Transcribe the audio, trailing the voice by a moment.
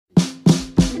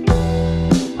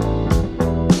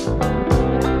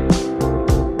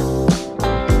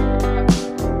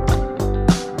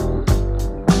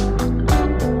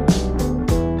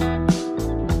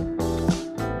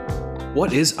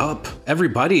What is up,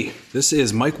 everybody? This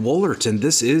is Mike Wohlert, and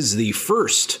this is the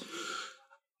first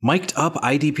Mic'd Up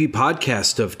IDP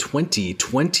podcast of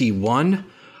 2021.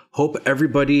 Hope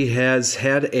everybody has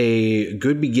had a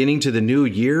good beginning to the new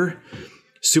year.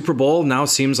 Super Bowl now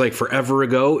seems like forever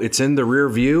ago. It's in the rear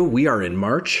view. We are in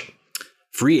March.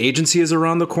 Free agency is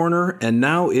around the corner, and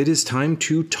now it is time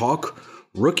to talk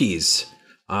rookies.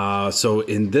 So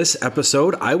in this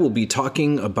episode, I will be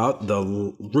talking about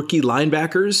the rookie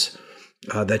linebackers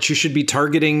that you should be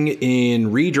targeting in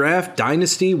redraft,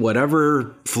 dynasty,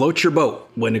 whatever floats your boat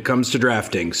when it comes to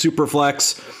drafting.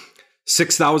 Superflex,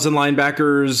 6,000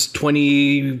 linebackers,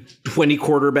 20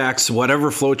 quarterbacks, whatever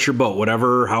floats your boat,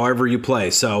 however you play.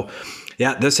 So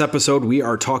yeah, this episode, we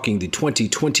are talking the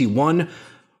 2021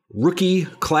 rookie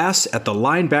class at the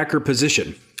linebacker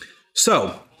position.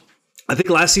 So I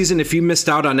think last season, if you missed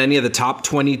out on any of the top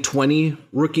 2020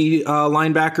 rookie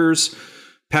linebackers,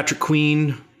 Patrick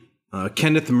Queen,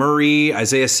 Kenneth Murray,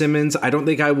 Isaiah Simmons, I don't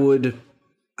think I would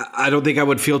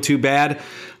feel too bad.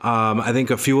 I think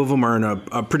a few of them are in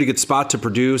a pretty good spot to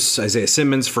produce. Isaiah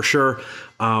Simmons for sure.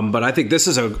 But I think this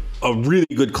is a really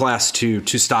good class to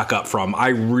stock up from. I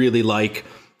really like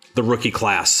the rookie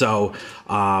class. So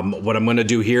what I'm going to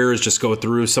do here is just go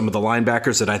through some of the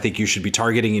linebackers that I think you should be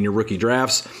targeting in your rookie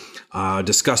drafts,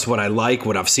 discuss what I like,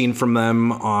 what I've seen from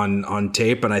them on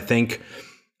tape, and I think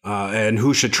and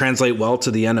who should translate well to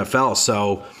the NFL.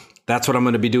 So that's what I'm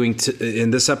going to be doing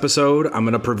in this episode. I'm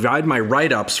going to provide my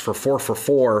write-ups for 4 for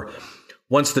 4.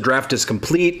 Once the draft is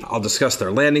complete, I'll discuss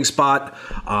their landing spot.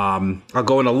 I'll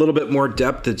go in a little bit more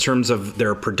depth in terms of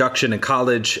their production in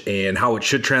college and how it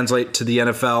should translate to the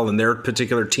NFL and their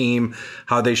particular team,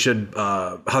 how they should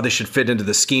fit into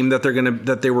the scheme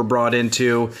that they were brought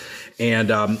into, and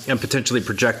potentially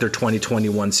project their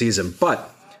 2021 season. But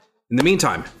in the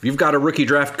meantime, if you've got a rookie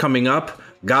draft coming up,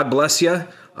 God bless you.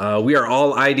 We are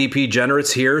all IDP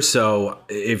degenerates here, so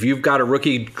if you've got a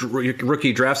rookie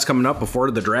drafts coming up before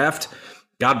the draft,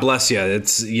 God bless you.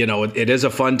 It's, it is a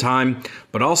fun time,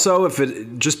 but also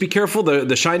just be careful.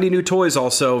 The shiny new toys.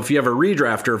 Also, if you have a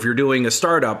redraft or if you're doing a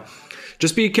startup,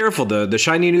 just be careful. The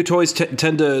shiny new toys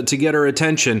tend to get our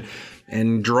attention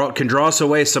and can draw us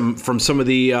away from some of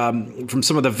the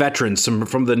veterans,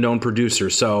 from the known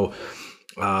producers. So.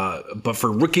 But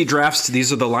for rookie drafts,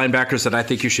 these are the linebackers that I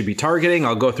think you should be targeting.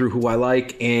 I'll go through who I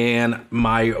like and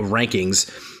my rankings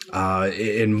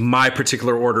in my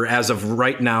particular order as of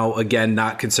right now. Again,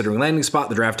 not considering landing spot.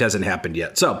 The draft hasn't happened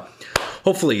yet. So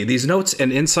hopefully these notes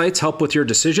and insights help with your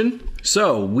decision.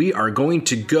 So we are going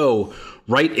to go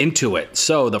right into it.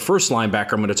 So the first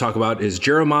linebacker I'm going to talk about is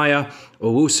Jeremiah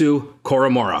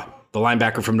Owusu-Koramoah, the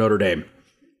linebacker from Notre Dame.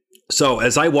 So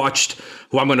as I watched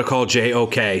who I'm going to call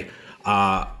JOK,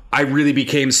 I really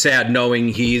became sad knowing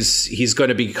he's going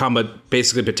to become a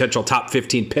basically potential top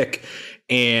 15 pick,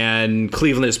 and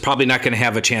Cleveland is probably not going to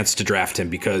have a chance to draft him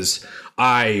because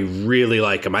I really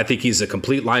like him. I think he's a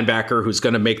complete linebacker who's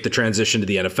going to make the transition to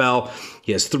the NFL.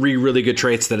 He has 3 really good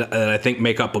traits that I think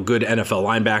make up a good NFL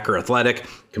linebacker: athletic,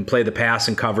 can play the pass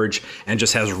and coverage, and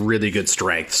just has really good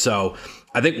strength. So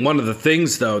I think one of the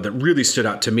things, though, that really stood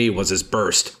out to me was his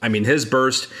burst. I mean, his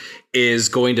burst is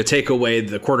going to take away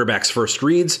the quarterback's first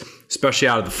reads, especially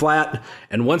out of the flat.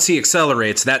 And once he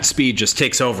accelerates, that speed just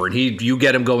takes over, and you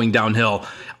get him going downhill.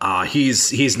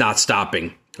 He's not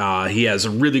stopping. He has a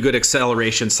really good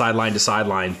acceleration sideline to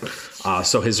sideline.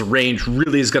 So his range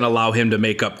really is going to allow him to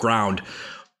make up ground.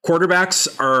 He's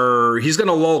going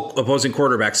to lull opposing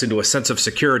quarterbacks into a sense of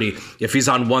security if he's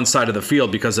on one side of the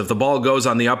field, because if the ball goes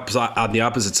on the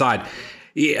opposite side,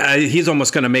 he's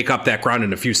almost going to make up that ground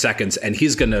in a few seconds, and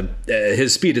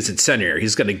his speed is incendiary.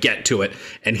 He's going to get to it,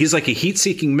 and he's like a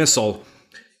heat-seeking missile.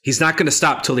 He's not going to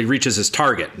stop till he reaches his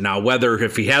target. Now,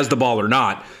 if he has the ball or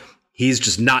not, he's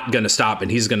just not going to stop,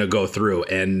 and he's going to go through.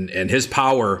 And his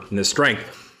power and his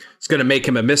strength is going to make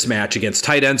him a mismatch against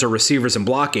tight ends or receivers in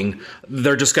blocking.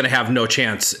 They're just going to have no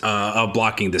chance of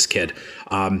blocking this kid.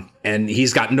 And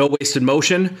he's got no wasted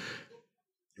motion.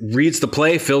 Reads the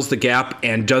play, fills the gap,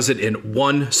 and does it in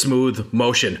one smooth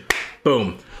motion.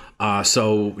 Boom.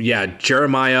 So yeah,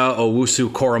 Jeremiah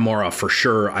Owusu-Koramoah for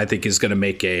sure, I think is going to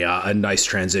make a nice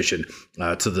transition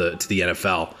to the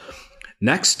NFL.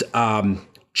 Next,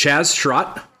 Chaz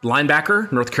Surratt,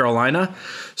 linebacker, North Carolina.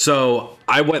 So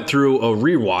I went through a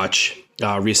rewatch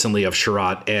recently of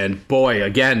Surratt, and boy,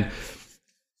 again,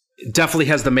 definitely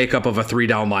has the makeup of a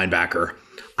 3-down linebacker.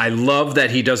 I love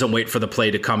that he doesn't wait for the play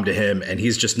to come to him, and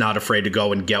he's just not afraid to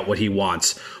go and get what he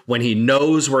wants. When he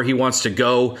knows where he wants to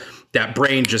go, that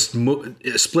brain just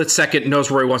split second knows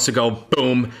where he wants to go,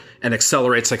 boom, and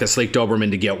accelerates like a Sleek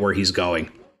Doberman to get where he's going.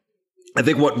 I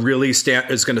think what really is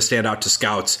going to stand out to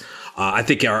scouts, I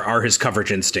think, are his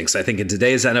coverage instincts. I think in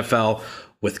today's NFL,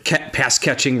 with pass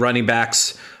catching running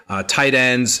backs, tight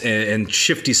ends, and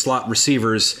shifty slot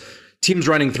receivers, teams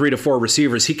running 3 to 4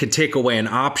 receivers, he can take away an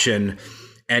option,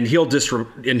 and he'll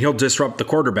disrupt the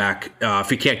quarterback if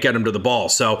he can't get him to the ball.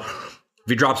 So if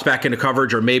he drops back into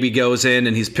coverage or maybe goes in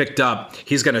and he's picked up,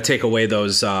 he's going to take away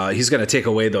those. He's going to take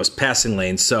away those passing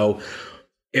lanes. So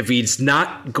if he's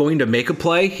not going to make a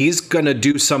play, he's going to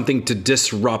do something to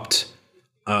disrupt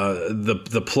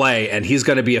the play, and he's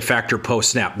going to be a factor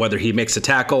post snap, whether he makes a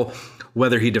tackle,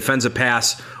 whether he defends a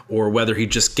pass, or whether he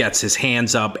just gets his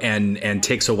hands up and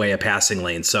takes away a passing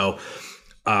lane. So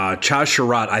Chaz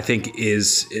Surratt, I think,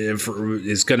 is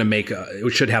going to make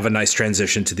should have a nice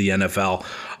transition to the NFL.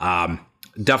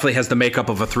 Definitely has the makeup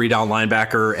of a 3-down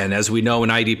linebacker. And as we know in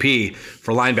IDP,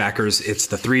 for linebackers, it's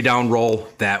the 3-down role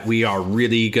that we are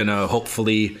really going to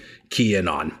hopefully key in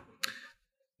on.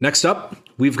 Next up,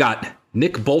 we've got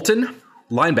Nick Bolton,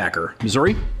 linebacker,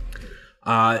 Missouri.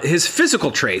 His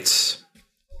physical traits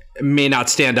may not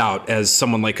stand out as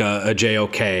someone like a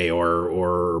JOK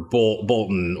or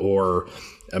Bolton or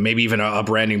maybe even a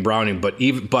Brandon Browning, but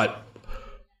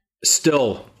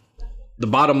still, the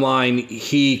bottom line,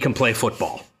 he can play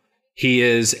football. He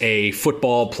is a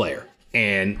football player,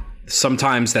 and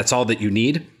sometimes that's all that you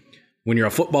need. When you're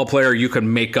a football player, you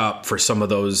can make up for some of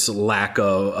those lack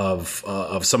of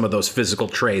some of those physical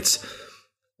traits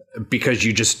because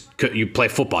you play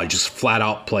football. You just flat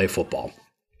out play football.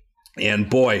 And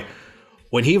boy,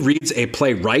 when he reads a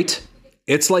play right,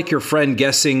 it's like your friend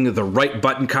guessing the right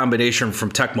button combination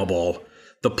from Tecmo Bowl.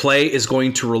 The play is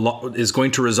going to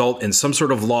result in some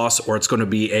sort of loss, or it's going to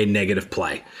be a negative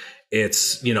play.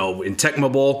 It's, in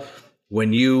Tecmo Bowl,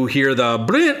 when you hear the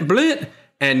blint, blint,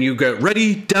 and you get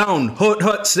ready, down,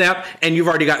 hut, snap, and you've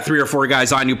already got 3 or 4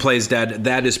 guys on you, plays dead.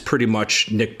 That is pretty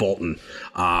much Nick Bolton.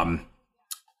 And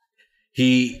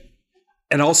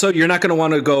also, you're not going to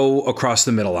want to go across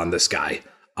the middle on this guy.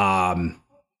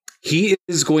 He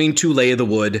is going to lay the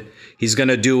wood. He's going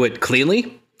to do it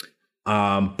cleanly.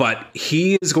 But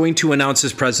he is going to announce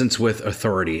his presence with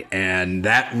authority. And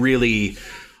that really,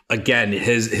 again,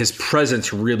 his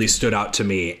presence really stood out to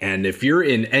me. And if you're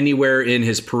anywhere in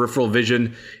his peripheral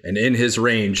vision and in his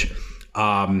range,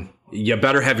 you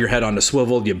better have your head on the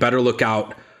swivel. You better look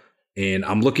out. And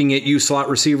I'm looking at you, slot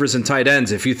receivers and tight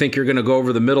ends. If you think you're going to go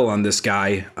over the middle on this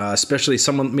guy, especially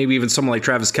maybe even someone like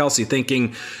Travis Kelce,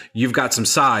 thinking you've got some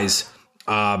size,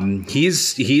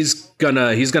 he's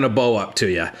gonna bow up to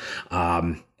you.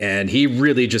 And he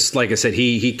really, just like I said,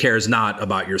 he cares not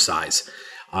about your size.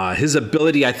 His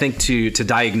ability, I think, to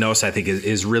diagnose, I think,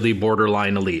 is really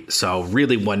borderline elite. So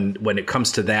really, when it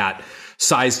comes to that,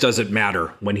 size doesn't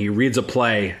matter. When he reads a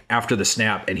play after the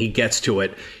snap and he gets to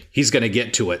it, he's going to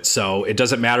get to it. So it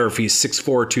doesn't matter if he's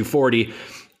 6'4", 240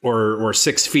 or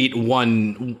 6 feet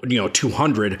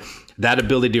 200. That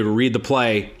ability to read the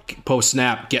play, post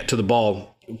snap, get to the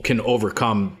ball can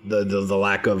overcome the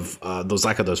lack of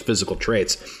those physical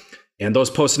traits. And those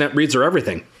post snap reads are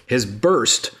everything. His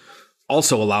burst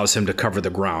also allows him to cover the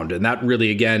ground, and that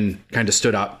really, again, kind of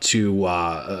stood out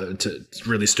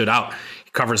really stood out.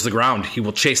 He covers the ground. He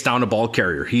will chase down a ball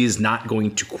carrier. He is not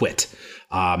going to quit.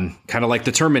 Kind of like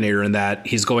the Terminator in that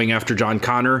he's going after John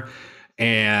Connor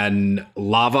and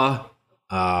lava,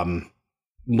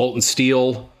 molten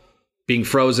steel, being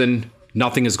frozen.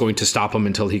 Nothing is going to stop him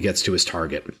until he gets to his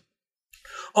target.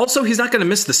 Also, he's not going to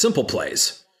miss the simple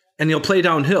plays, and he'll play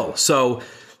downhill. So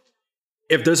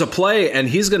if there's a play and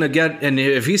he's going to get, and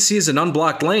if he sees an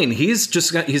unblocked lane, he's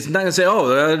not going to say,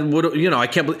 I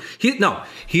can't believe.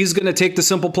 He's going to take the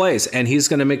simple plays and he's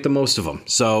going to make the most of them.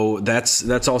 So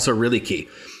that's also really key.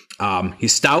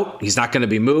 He's stout. He's not going to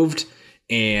be moved,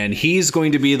 and he's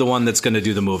going to be the one that's going to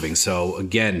do the moving. So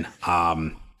again,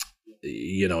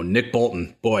 Nick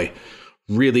Bolton, boy,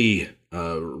 really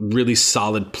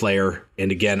solid player.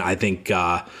 And again, I think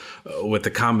with the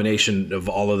combination of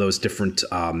all of those different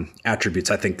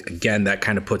attributes, I think, again, that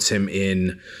kind of puts him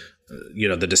in,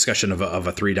 the discussion of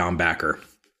a 3-down backer.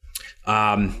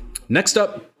 Next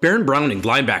up, Baron Browning,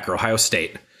 linebacker, Ohio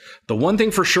State. The one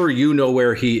thing for sure,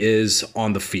 where he is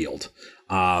on the field.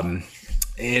 And,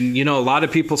 a lot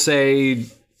of people say,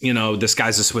 this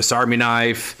guy's a Swiss Army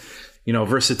knife.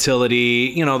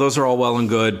 Versatility, those are all well and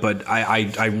good, but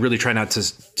I really try not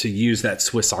to use that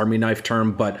Swiss Army knife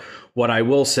term. But what I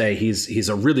will say, he's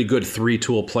a really good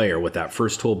 3-tool player, with that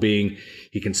first tool being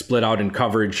he can split out in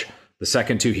coverage. The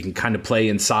second two, he can kind of play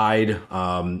inside.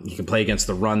 He can play against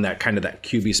the run, that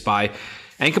QB spy,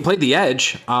 and he can play the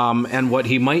edge. And what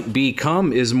he might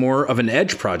become is more of an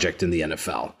edge project in the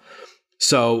NFL.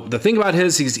 So the thing about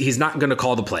he's not going to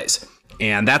call the plays.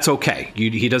 And that's okay.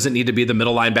 He doesn't need to be the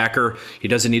middle linebacker. He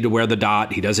doesn't need to wear the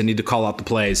dot. He doesn't need to call out the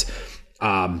plays.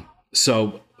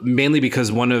 So mainly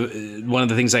because one of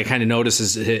the things I kind of noticed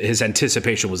is his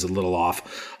anticipation was a little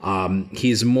off.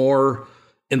 He's more,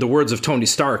 in the words of Tony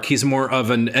Stark, he's more of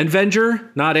an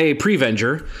avenger, not a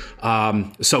prevenger.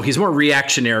 So he's more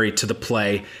reactionary to the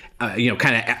play. Kind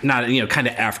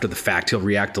of after the fact. He'll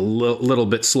react a little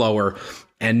bit slower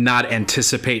and not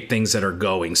anticipate things that are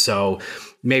going. So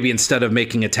maybe instead of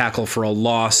making a tackle for a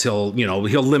loss, he'll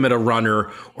limit a runner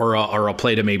or a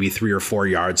play to maybe 3 or 4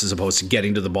 yards, as opposed to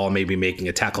getting to the ball, maybe making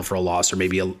a tackle for a loss, or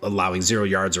maybe allowing 0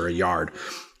 yards or a yard.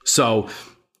 So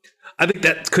I think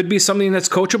that could be something that's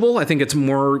coachable. I think it's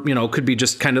more, could be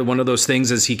just kind of one of those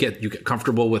things as you get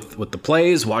comfortable with the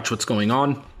plays, watch what's going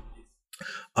on.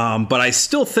 But I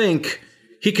still think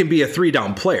he can be a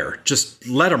 3-down player. Just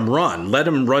let him run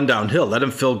downhill, let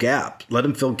him fill gaps. He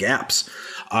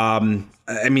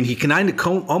can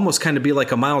almost kind of be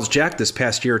like a Myles Jack this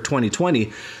past year,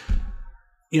 2020.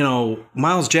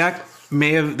 Myles Jack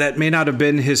may not have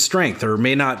been his strength, or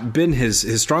may not been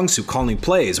his strong suit, calling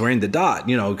plays, wearing the dot,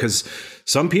 because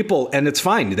some people, and it's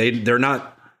fine.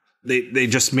 They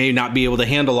just may not be able to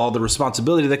handle all the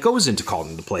responsibility that goes into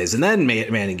calling the plays, and then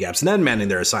manning gaps, and then manning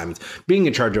their assignments, being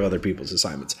in charge of other people's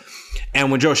assignments.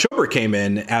 And when Joe Schobert came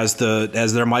in as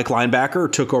their Mike linebacker,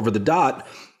 took over the dot,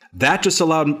 that just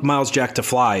allowed Myles Jack to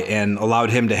fly and allowed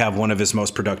him to have one of his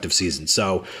most productive seasons.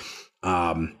 So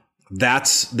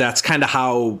that's kind of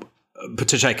how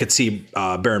potentially I could see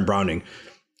Baron Browning.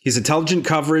 He's intelligent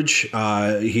coverage.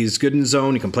 He's good in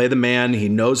zone. He can play the man. He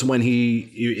knows when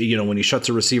when he shuts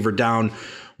a receiver down,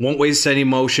 won't waste any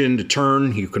motion to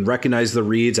turn. He can recognize the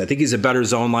reads. I think he's a better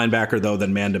zone linebacker, though,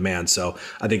 than man-to-man. So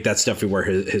I think that's definitely where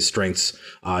his strengths.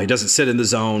 He doesn't sit in the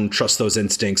zone, trust those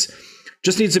instincts.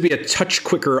 Just needs to be a touch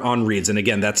quicker on reads. And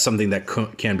again, that's something that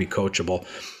can be coachable.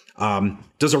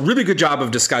 Does a really good job of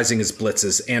disguising his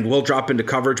blitzes, and will drop into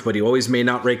coverage, but he always may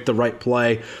not rake the right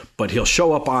play. But he'll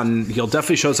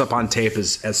definitely shows up on tape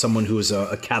as someone who is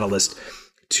a catalyst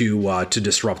to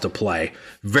disrupt a play.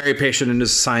 Very patient in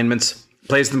his assignments,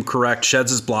 plays them correct, sheds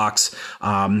his blocks.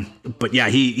 But yeah,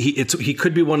 he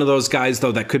could be one of those guys,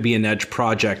 though, that could be an edge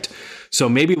project. So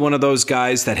maybe one of those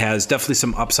guys that has definitely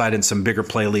some upside in some bigger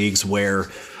play leagues where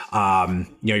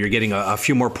you're getting a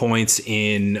few more points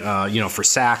in for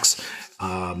sacks,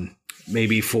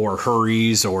 maybe for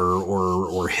hurries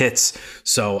or hits.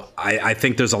 So I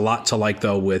think there's a lot to like,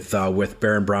 though, with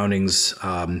Baron Browning's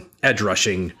edge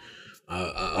rushing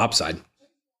upside.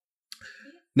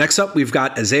 Next up, we've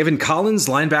got Zaven Collins,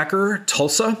 linebacker,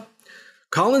 Tulsa.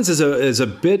 Collins is a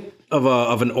bit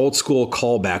of an old school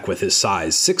callback with his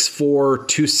size, 6'4",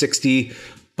 260,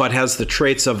 but has the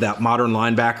traits of that modern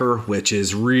linebacker, which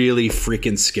is really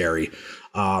freaking scary.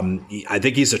 I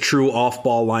think he's a true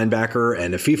off-ball linebacker,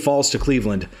 and if he falls to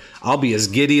Cleveland, I'll be as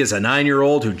giddy as a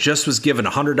 9-year-old who just was given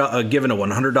a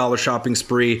 $100 shopping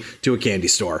spree to a candy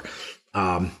store.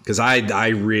 Because I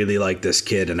really like this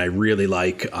kid, and I really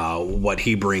like what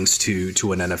he brings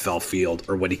to an NFL field,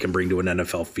 or what he can bring to an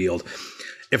NFL field.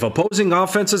 If opposing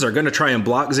offenses are going to try and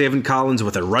block Zaven Collins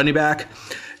with a running back,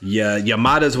 you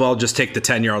might as well just take the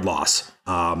 10-yard loss,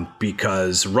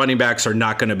 because running backs are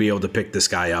not going to be able to pick this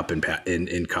guy up in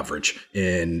coverage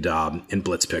and in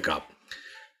blitz pickup.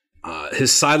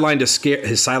 His sideline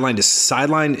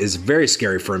is very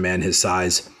scary for a man his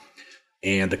size.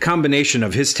 And the combination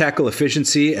of his tackle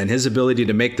efficiency and his ability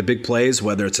to make the big plays,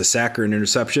 whether it's a sack or an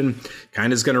interception,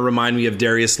 kind of is going to remind me of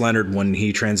Darius Leonard when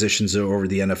he transitions over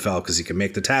the NFL, because he can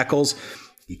make the tackles,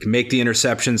 he can make the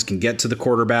interceptions, can get to the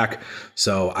quarterback.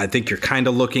 So I think you're kind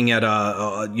of looking at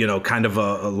a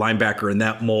linebacker in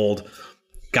that mold,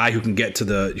 guy who can get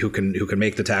to who can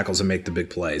make the tackles and make the big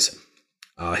plays.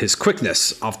 His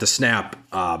quickness off the snap,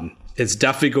 it's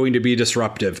definitely going to be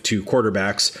disruptive to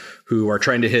quarterbacks who are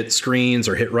trying to hit screens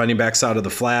or hit running backs out of the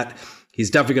flat. He's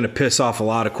definitely going to piss off a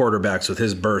lot of quarterbacks with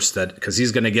his burst, because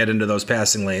he's going to get into those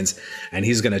passing lanes, and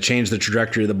he's going to change the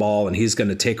trajectory of the ball, and he's going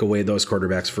to take away those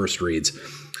quarterbacks' first reads.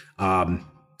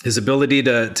 His ability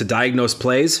to diagnose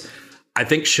plays, I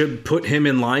think, should put him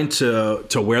in line to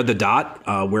wear the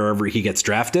dot wherever he gets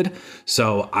drafted.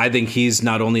 So I think he's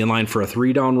not only in line for a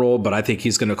 3-down role, but I think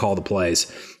he's going to call the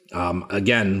plays.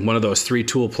 Again, one of those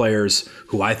 3-tool players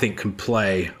who I think can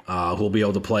play, who will be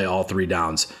able to play all 3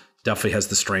 downs. Definitely has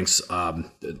the strengths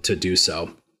to do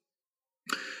so.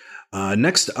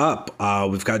 Next up,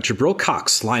 we've got Jabril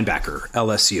Cox, linebacker,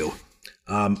 LSU.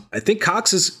 I think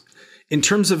Cox is, in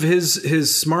terms of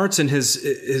his smarts and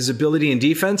his ability in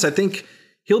defense, I think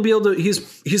he'll be able to.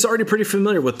 He's already pretty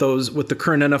familiar with the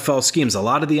current NFL schemes. A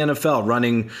lot of the NFL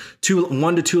running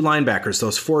 1 to 2 linebackers,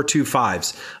 those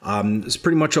 4-2-5s. It's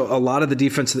pretty much a lot of the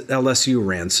defense that LSU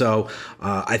ran. So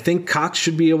I think Cox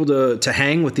should be able to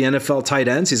hang with the NFL tight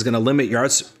ends. He's going to limit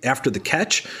yards after the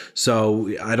catch, so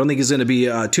I don't think he's going to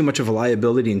be too much of a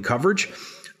liability in coverage.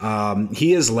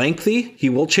 He is lengthy. He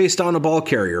will chase down a ball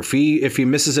carrier. If he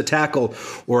misses a tackle,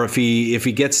 or if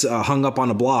he gets hung up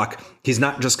on a block, he's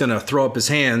not just going to throw up his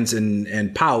hands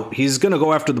and pout. He's going to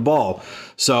go after the ball.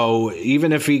 So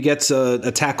even if he gets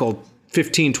a tackle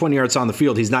 15, 20 yards on the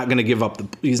field, he's not going to give up.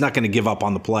 He's not going to give up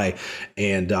on the play,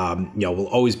 and we'll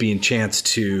always have a chance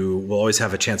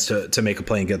to make a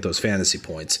play and get those fantasy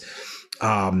points.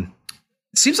 It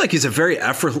seems like he's a very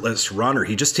effortless runner.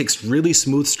 He just takes really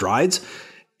smooth strides.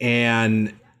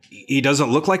 And he doesn't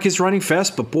look like he's running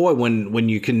fast, but boy, when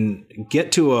you can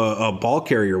get to a ball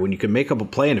carrier, when you can make up a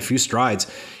play in a few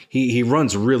strides, he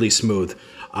runs really smooth.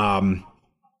 Tends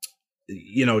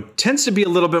to be a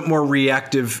little bit more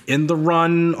reactive in the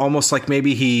run, almost like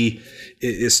maybe he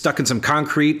is stuck in some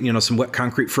concrete, some wet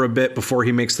concrete for a bit before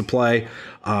he makes the play.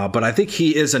 But I think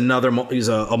he's a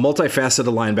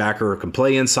multifaceted linebacker, can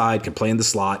play inside, can play in the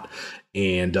slot.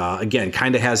 And again,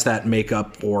 kind of has that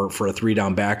makeup for a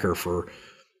 3-down backer. For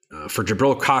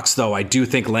Jabril Cox, though, I do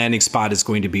think landing spot is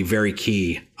going to be very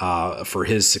key for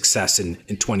his success in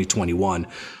 2021.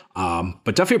 But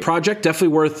definitely a project, definitely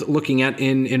worth looking at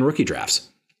in rookie drafts.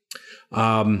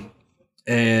 And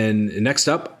next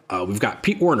up, we've got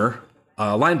Pete Werner,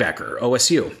 linebacker,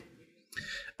 OSU.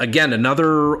 Again,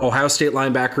 another Ohio State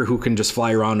linebacker who can just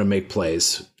fly around and make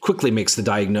plays. Quickly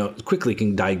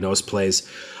can diagnose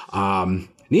plays.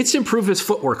 Needs to improve his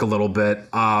footwork a little bit.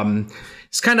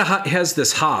 He's kind of has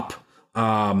this hop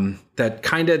that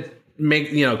kind of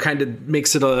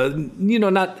makes it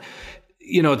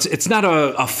it's not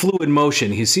a fluid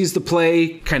motion. He sees the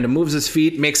play, kind of moves his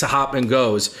feet, makes a hop and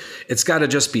goes. It's got to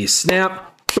just be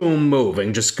snap, boom, move,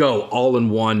 and just go all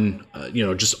in one.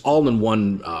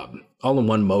 All in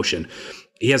one motion.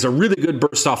 He has a really good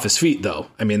burst off his feet, though.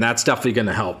 I mean, that's definitely going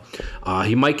to help.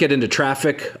 He might get into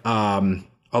traffic.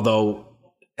 Although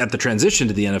at the transition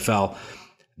to the NFL,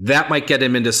 that might get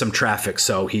him into some traffic.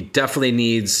 So he definitely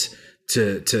needs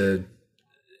to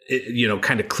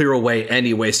kind of clear away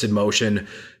any wasted motion.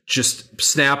 Just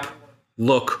snap,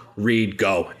 look, read,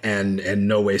 go, and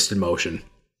no wasted motion.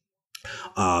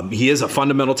 He is a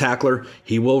fundamental tackler.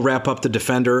 He will wrap up the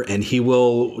defender, and he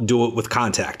will do it with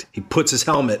contact. He puts his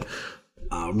helmet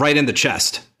right in the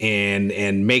chest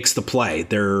and makes the play.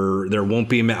 There won't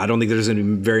be. I don't think there's going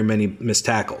to be very many missed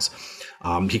tackles.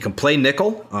 He can play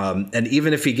nickel, and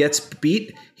even if he gets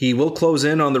beat, he will close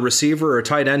in on the receiver or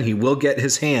tight end. He will get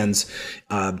his hands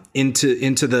into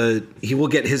the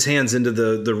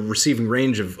receiving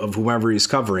range of whoever he's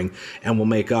covering, and will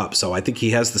make up. So I think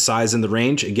he has the size and the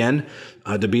range again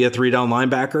to be a 3-down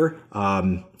linebacker.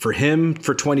 For him,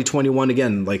 for 2021,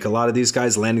 again, like a lot of these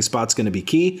guys, landing spot's going to be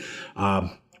key.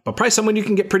 But probably someone you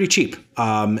can get pretty cheap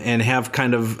and have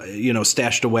kind of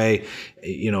stashed away,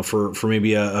 for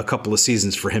maybe a couple of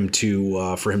seasons for him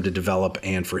to develop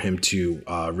and for him to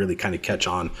really kind of catch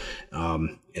on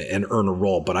and earn a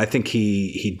role. But I think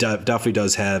he definitely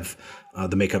does have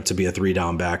the makeup to be a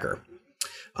 3-down backer.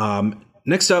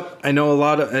 Next up, I know a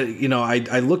lot of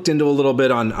I looked into a little bit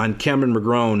on Cameron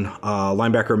McGrone,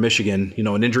 linebacker of Michigan.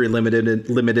 An injury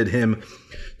limited him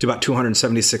to about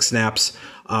 276 snaps.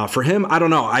 For him, I don't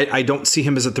know. I don't see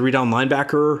him as a 3-down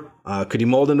linebacker. Could he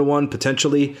mold into one?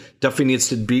 Potentially. Definitely needs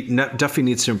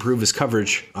to improve his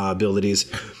coverage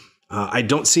abilities. I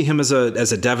don't see him as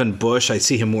a Devin Bush. I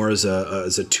see him more as a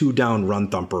 2-down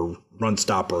run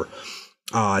stopper.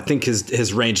 I think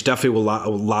his range definitely will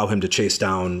allow him to chase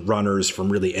down runners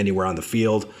from really anywhere on the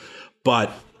field.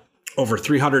 But over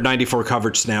 394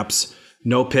 coverage snaps,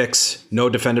 no picks, no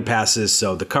defended passes.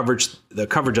 So the coverage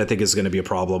I think is going to be a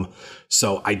problem.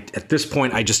 So at this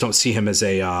point, I just don't see him as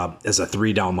a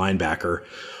 3-down linebacker.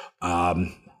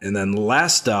 And then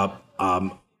last up,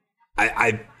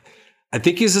 I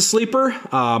think he's a sleeper.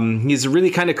 He's really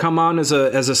kind of come on as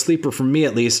a sleeper for me,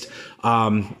 at least.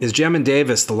 Is Jamin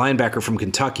Davis, the linebacker from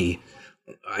Kentucky.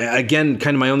 Again,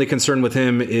 kind of my only concern with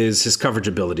him is his coverage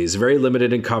abilities. Very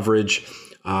limited in coverage.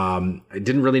 I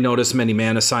didn't really notice many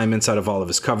man assignments out of all of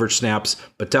his coverage snaps,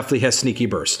 but definitely has sneaky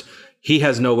burst. He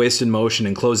has no wasted motion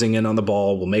and closing in on the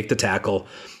ball, will make the tackle,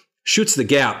 shoots the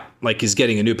gap like he's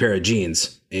getting a new pair of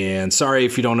jeans. And sorry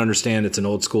if you don't understand, it's an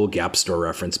old school Gap store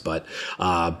reference, but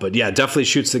yeah, definitely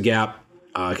shoots the gap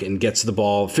and gets the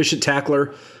ball. Efficient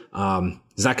tackler.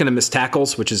 He's not going to miss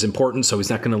tackles, which is important, so he's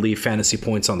not going to leave fantasy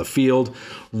points on the field.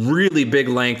 Really big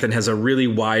length and has a really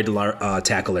wide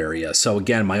tackle area. So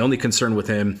again, my only concern with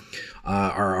him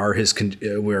are his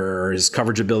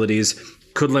coverage abilities.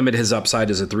 Could limit his upside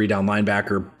as a 3-down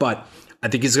linebacker, but I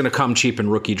think he's going to come cheap in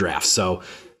rookie drafts. So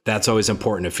that's always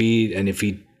important. If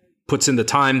he puts in the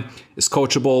time, is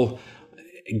coachable,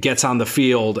 gets on the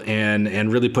field,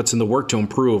 and really puts in the work to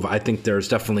improve, I think there's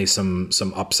definitely some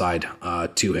upside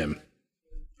to him.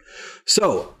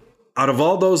 So out of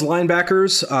all those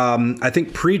linebackers, I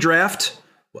think pre-draft,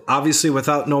 obviously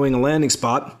without knowing a landing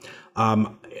spot,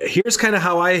 here's kind of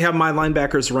how I have my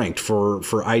linebackers ranked for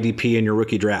IDP in your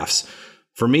rookie drafts.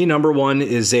 For me, number 1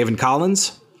 is Zaven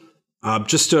Collins.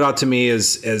 Just stood out to me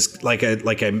as like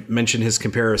I mentioned his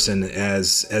comparison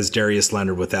as Darius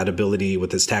Leonard with that ability,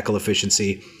 with his tackle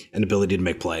efficiency and ability to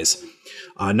make plays.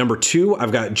 Number 2,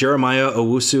 I've got Jeremiah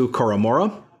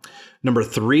Owusu-Koramoah. Number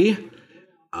 3,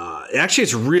 actually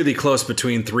it's really close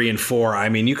between 3 and 4. I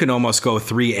mean, you can almost go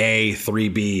 3A,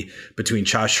 3B between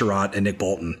Josh Surratt and Nick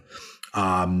Bolton.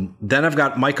 Then I've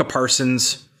got Micah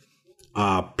Parsons,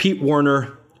 Pete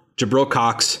Werner, Jabril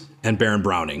Cox, and Baron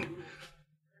Browning.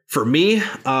 For me,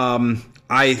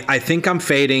 I think I'm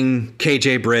fading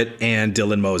KJ Britt and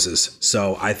Dylan Moses.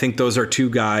 So I think those are 2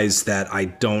 guys that I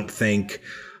don't think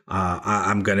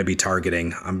I'm going to be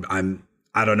targeting.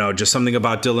 I don't know, just something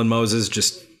about Dylan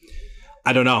Moses.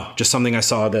 I don't know, just something I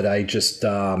saw that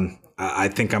I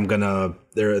think I'm gonna.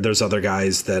 There's other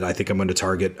guys that I think I'm going to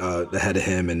target ahead of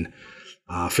him. And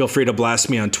feel free to blast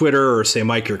me on Twitter or say,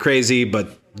 Mike, you're crazy.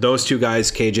 But those 2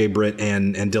 guys, KJ Britt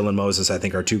and Dylan Moses, I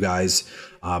think are 2 guys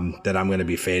that I'm going to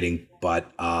be fading.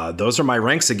 But those are my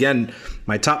ranks. Again,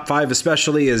 my top 5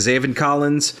 especially is Zaven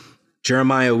Collins,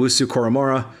 Jeremiah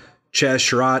Owusu-Koramoah, Chaz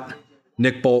Surratt,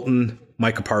 Nick Bolton,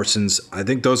 Micah Parsons. I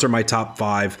think those are my top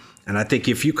 5. And I think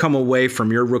if you come away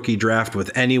from your rookie draft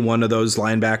with any one of those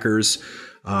linebackers,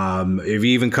 if you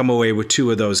even come away with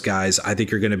 2 of those guys, I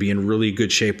think you're going to be in really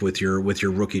good shape with your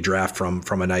rookie draft from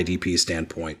an IDP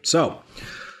standpoint. So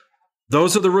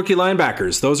those are the rookie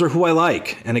linebackers. Those are who I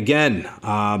like. And again,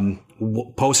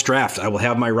 post-draft, I will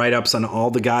have my write-ups on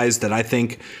all the guys that I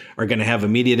think are going to have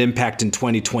immediate impact in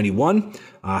 2021,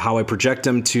 how I project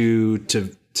them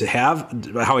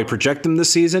how I project them this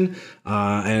season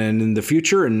and in the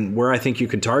future, and where I think you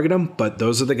can target them. But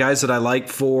those are the guys that I like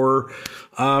for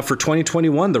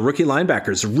 2021. The rookie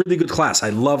linebackers, a really good class. I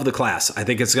love the class. I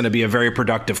think it's going to be a very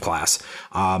productive class.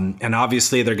 And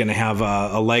obviously they're going to have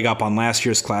a leg up on last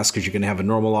year's class because you're going to have a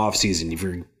normal offseason.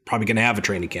 You're probably going to have a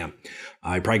training camp.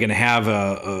 You're probably going to have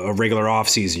a regular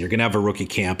offseason. You're going to have a rookie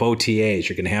camp, OTAs.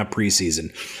 You're going to have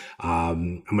preseason.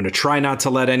 I'm going to try not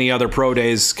to let any other pro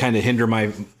days kind of hinder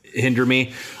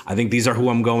me. I think these are who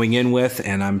I'm going in with,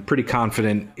 and I'm pretty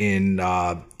confident in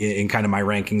kind of my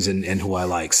rankings and who I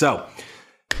like. So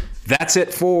that's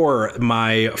it for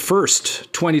my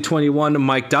first 2021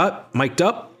 mic'd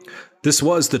up. This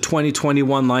was the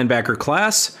 2021 linebacker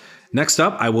class. Next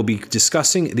up, I will be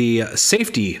discussing the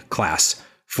safety class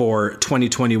for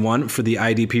 2021 for the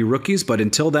IDP rookies. But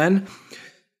until then,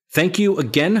 thank you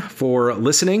again for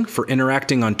listening, for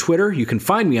interacting on Twitter. You can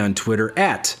find me on Twitter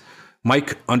at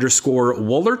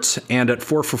Mike_Wohlert and at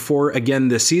 4for4 again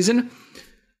this season.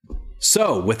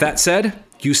 So with that said,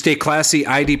 you stay classy,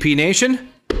 IDP Nation.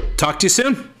 Talk to you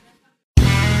soon.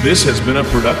 This has been a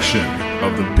production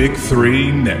of the Big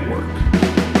 3 Network.